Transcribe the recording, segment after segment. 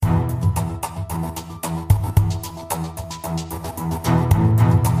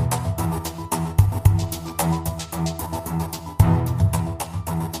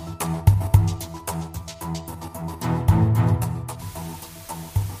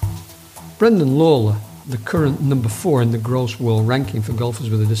Brendan Lawler, the current number 4 in the gross world ranking for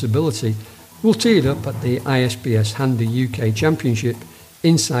golfers with a disability, will tee it up at the ISPS Handy UK Championship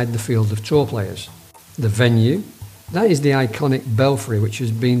inside the field of tour players. The venue, that is the iconic Belfry, which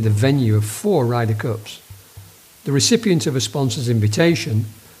has been the venue of 4 Ryder Cups. The recipient of a sponsor's invitation,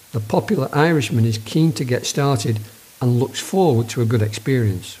 the popular Irishman is keen to get started and looks forward to a good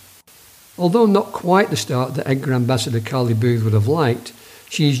experience. Although not quite the start that EDGA ambassador Carly Booth would have liked,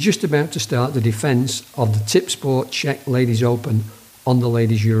 she is just about to start the defence of the Tipsport Czech Ladies Open on the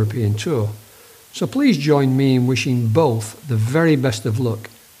Ladies European Tour. So please join me in wishing both the very best of luck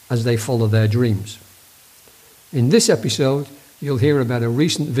as they follow their dreams. In this episode, you'll hear about a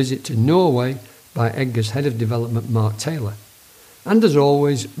recent visit to Norway by EDGA's Head of Development Mark Taylor. And as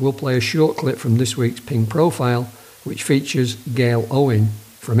always, we'll play a short clip from this week's Ping Profile, which features Gail Owen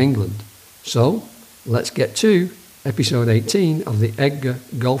from England. So, let's get to episode 18 of the EDGA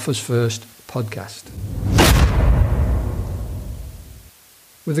Golfers First podcast.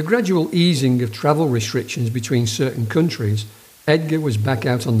 With the gradual easing of travel restrictions between certain countries, EDGA was back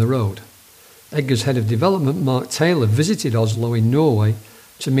out on the road. EDGA's Head of Development, Mark Taylor, visited Oslo in Norway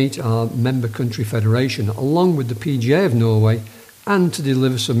to meet our member country federation along with the PGA of Norway and to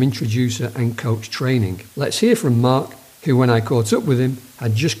deliver some introducer and coach training. Let's hear from Mark, who when I caught up with him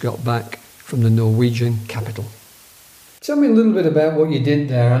had just got back from the Norwegian capital. Tell me a little bit about what you did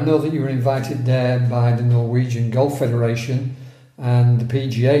there. I know that you were invited there by the Norwegian Golf Federation and the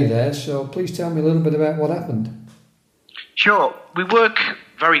PGA there, so please tell me a little bit about what happened. Sure. We work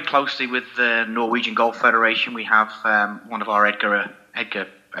very closely with the Norwegian Golf Federation. We have one of our EDGA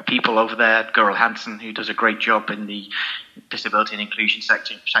people over there, Gurl Hansen, who does a great job in the disability and inclusion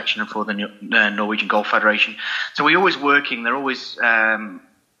section for the Norwegian Golf Federation. So we're always working, they're always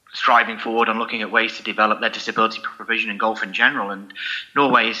striving forward and looking at ways to develop their disability provision in golf in general. And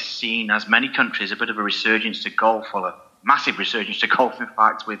Norway is seen, as many countries, a bit of a resurgence to golf, or a massive resurgence to golf, in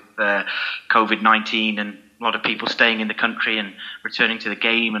fact, with COVID-19 and a lot of people staying in the country and returning to the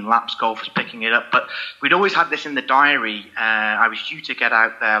game, and lapsed golfers picking it up. But we'd always had this in the diary. I was due to get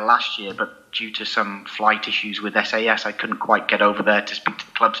out there last year, but due to some flight issues with SAS, I couldn't quite get over there to speak to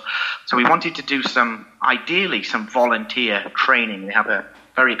the clubs. So we wanted to do ideally some volunteer training. They have a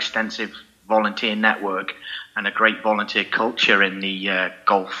very extensive volunteer network and a great volunteer culture in the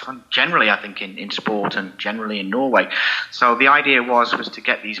golf, and generally I think in sport and generally in Norway. So the idea was to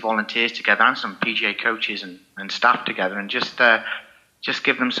get these volunteers together and some PGA coaches and staff together and just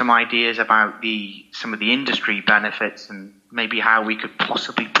give them some ideas about some of the industry benefits and maybe how we could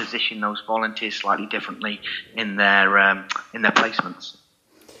possibly position those volunteers slightly differently in their placements.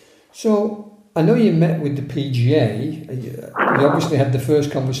 So I know you met with the PGA. You obviously had the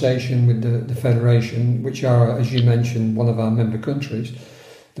first conversation with the Federation, which are, as you mentioned, one of our member countries.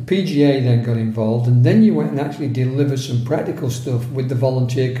 The PGA then got involved, and then you went and actually delivered some practical stuff with the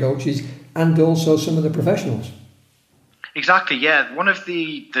volunteer coaches and also some of the professionals. Exactly, yeah. One of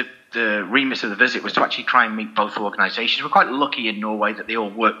the remits of the visit was to actually try and meet both organisations. We're quite lucky in Norway that they all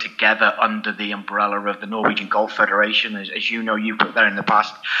work together under the umbrella of the Norwegian Golf Federation. As you know, you've worked there in the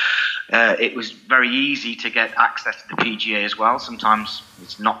past. It was very easy to get access to the PGA as well. Sometimes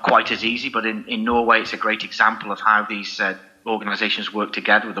it's not quite as easy, but in Norway it's a great example of how these organisations work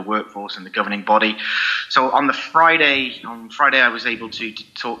together with the workforce and the governing body. So on Friday I was able to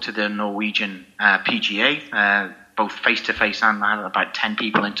talk to the Norwegian PGA, both face-to-face and I had about 10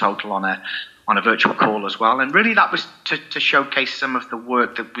 people in total on a virtual call as well. And really that was to showcase some of the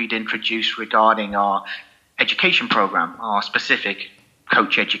work that we'd introduced regarding our education programme, our specific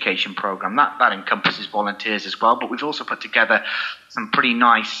coach education program. That encompasses volunteers as well, but we've also put together some pretty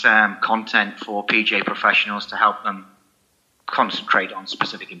nice content for PGA professionals to help them concentrate on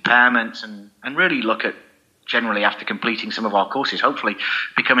specific impairments and really look at, generally after completing some of our courses, hopefully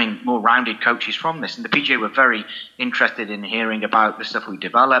becoming more rounded coaches from this. And the PGA were very interested in hearing about the stuff we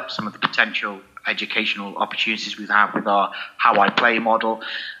developed, some of the potential educational opportunities we have with our How I Play model.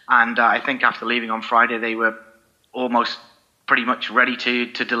 And I think after leaving on Friday, they were almost pretty much ready to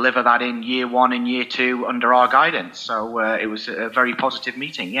deliver that in year 1 and year 2 under our guidance. So it was a very positive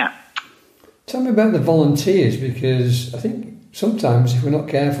meeting, yeah. Tell me about the volunteers, because I think sometimes if we're not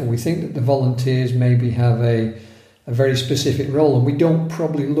careful, we think that the volunteers maybe have a very specific role, and we don't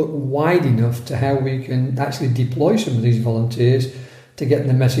probably look wide enough to how we can actually deploy some of these volunteers to get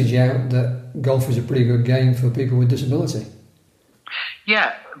the message out that golf is a pretty good game for people with disability.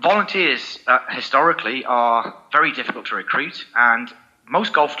 Yeah, volunteers historically are very difficult to recruit, and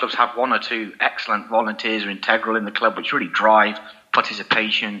most golf clubs have 1 or 2 excellent volunteers who are integral in the club, which really drive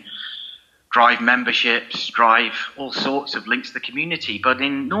participation, drive memberships, drive all sorts of links to the community. But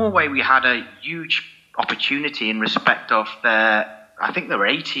in Norway, we had a huge opportunity in respect of I think there were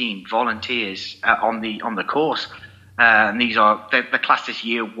 18 volunteers on the course. And these are the classes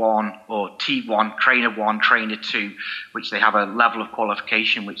year 1 or T1, trainer 1, trainer 2, which they have a level of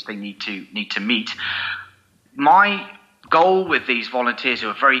qualification which they need to meet. My goal with these volunteers, who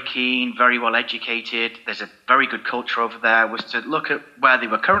are very keen, very well educated, there's a very good culture over there, was to look at where they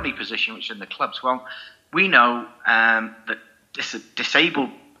were currently positioned, which is in the clubs. Well, we know that disabled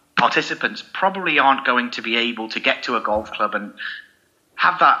participants probably aren't going to be able to get to a golf club and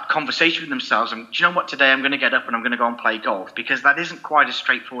have that conversation with themselves. And do you know what? Today I'm going to get up and I'm going to go and play golf, because that isn't quite as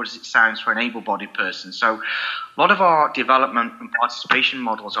straightforward as it sounds for an able-bodied person. So a lot of our development and participation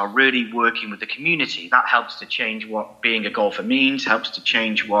models are really working with the community. That helps to change what being a golfer means, helps to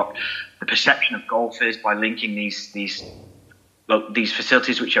change what the perception of golf is by linking these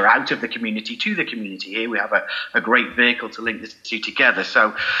facilities which are out of the community to the community. Here we have a great vehicle to link the two together.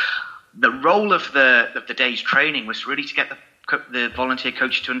 So the role of the day's training was really to get the volunteer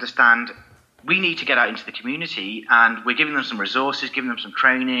coach to understand we need to get out into the community, and we're giving them some resources, giving them some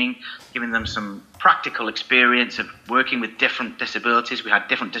training, giving them some practical experience of working with different disabilities. We had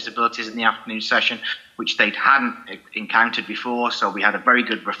different disabilities in the afternoon session, which they hadn't encountered before. So we had a very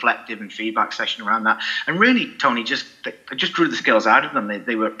good reflective and feedback session around that. And really, Tony, just drew the skills out of them.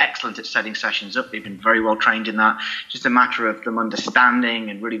 They were excellent at setting sessions up. They've been very well trained in that. Just a matter of them understanding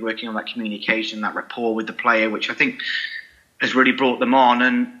and really working on that communication, that rapport with the player, which I think has really brought them on,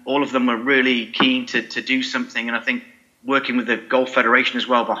 and all of them were really keen to do something. And I think working with the Golf Federation as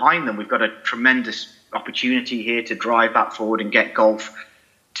well behind them, we've got a tremendous opportunity here to drive that forward and get golf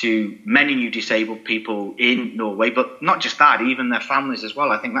to many new disabled people in Norway, but not just that, even their families as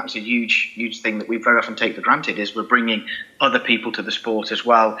well. I think that's a huge thing that we very often take for granted, is we're bringing other people to the sport as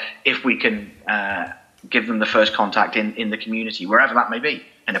well, if we can give them the first contact in the community, wherever that may be,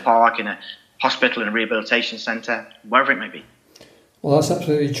 in a park, in a hospital, in a rehabilitation centre, wherever it may be. Well, that's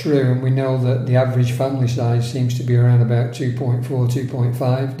absolutely true, and we know that the average family size seems to be around about 2.4,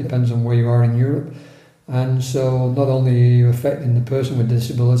 2.5, depends on where you are in Europe. And so not only are you affecting the person with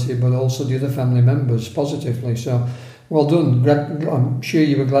disability, but also the other family members positively. So well done. I'm sure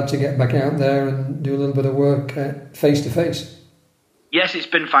you were glad to get back out there and do a little bit of work face to face. Yes, it's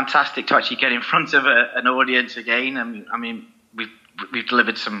been fantastic to actually get in front of an audience again. I mean, we've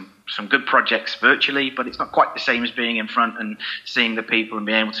delivered some good projects virtually, but it's not quite the same as being in front and seeing the people and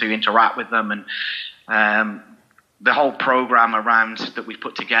being able to interact with them. And the whole program around that we've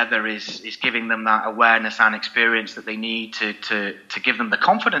put together is giving them that awareness and experience that they need to give them the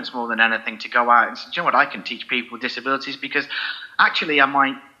confidence more than anything to go out and say, do you know what, I can teach people with disabilities, because actually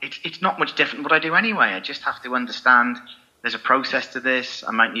it's not much different what I do anyway. I just have to understand there's a process to this.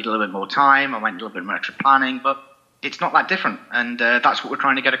 I might need a little bit more time. I might need a little bit more extra planning, but it's not that different, and that's what we're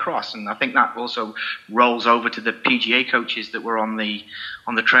trying to get across. And I think that also rolls over to the PGA coaches that were on the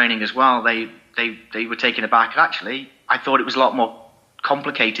training as well. They were taken aback. Actually, I thought it was a lot more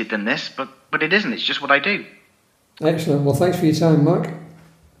complicated than this, but it isn't. It's just what I do. Excellent. Well, thanks for your time, Mark.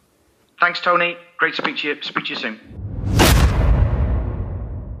 Thanks, Tony. Great to speak to you. Speak to you soon.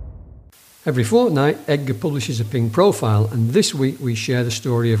 Every fortnight, EDGA publishes a Ping profile, and this week we share the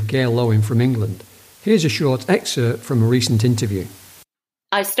story of Gail Lowen from England. Here's a short excerpt from a recent interview.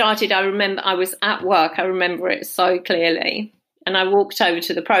 I remember I was at work, I remember it so clearly, and I walked over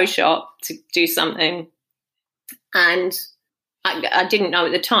to the pro shop to do something, and I didn't know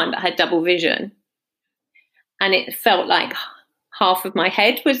at the time, but I had double vision, and it felt like half of my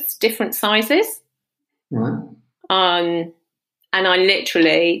head was different sizes. Right. And I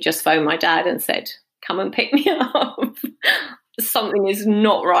literally just phoned my dad and said, come and pick me up. Something is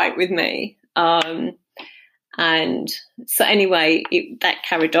not right with me. And so anyway, that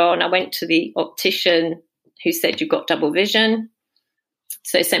carried on. I went to the optician, who said, you've got double vision.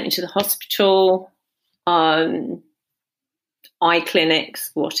 So they sent me to the hospital, eye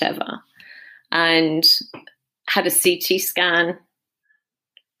clinics, whatever, and had a CT scan,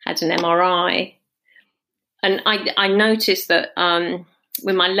 had an MRI. And I noticed that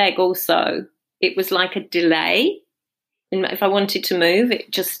with my leg also, it was like a delay. If I wanted to move,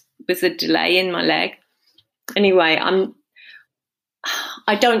 it just was a delay in my leg. Anyway,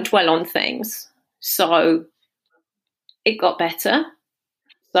 I don't dwell on things, so it got better.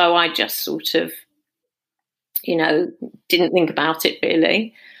 So I just sort of, didn't think about it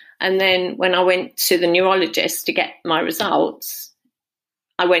really. And then when I went to the neurologist to get my results,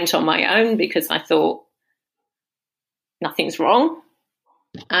 I went on my own because I thought nothing's wrong.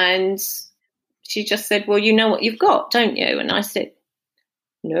 And she just said, well, you know what you've got, don't you? And I said,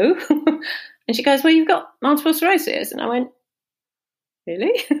 no. And she goes, well, you've got multiple sclerosis. And I went,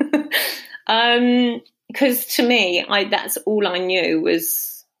 really? Because to me, that's all I knew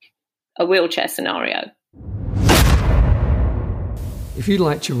was a wheelchair scenario. If you'd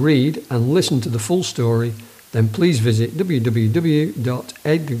like to read and listen to the full story, then please visit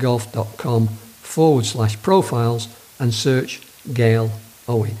www.edgagolf.com/profiles and search Gail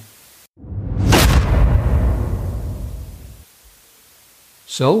Owen.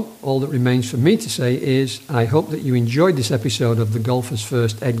 So, all that remains for me to say is I hope that you enjoyed this episode of the Golfer's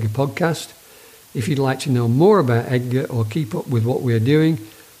First EDGA podcast. If you'd like to know more about EDGA or keep up with what we're doing,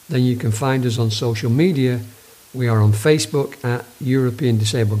 then you can find us on social media. We are on Facebook at European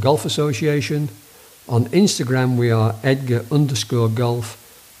Disabled Golf Association. On Instagram, we are EDGA_golf.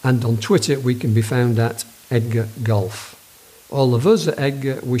 And on Twitter, we can be found at EDGA Golf. All of us at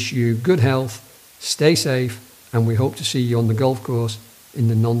EDGA wish you good health, stay safe, and we hope to see you on the golf course in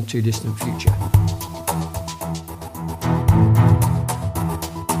the non-too-distant future.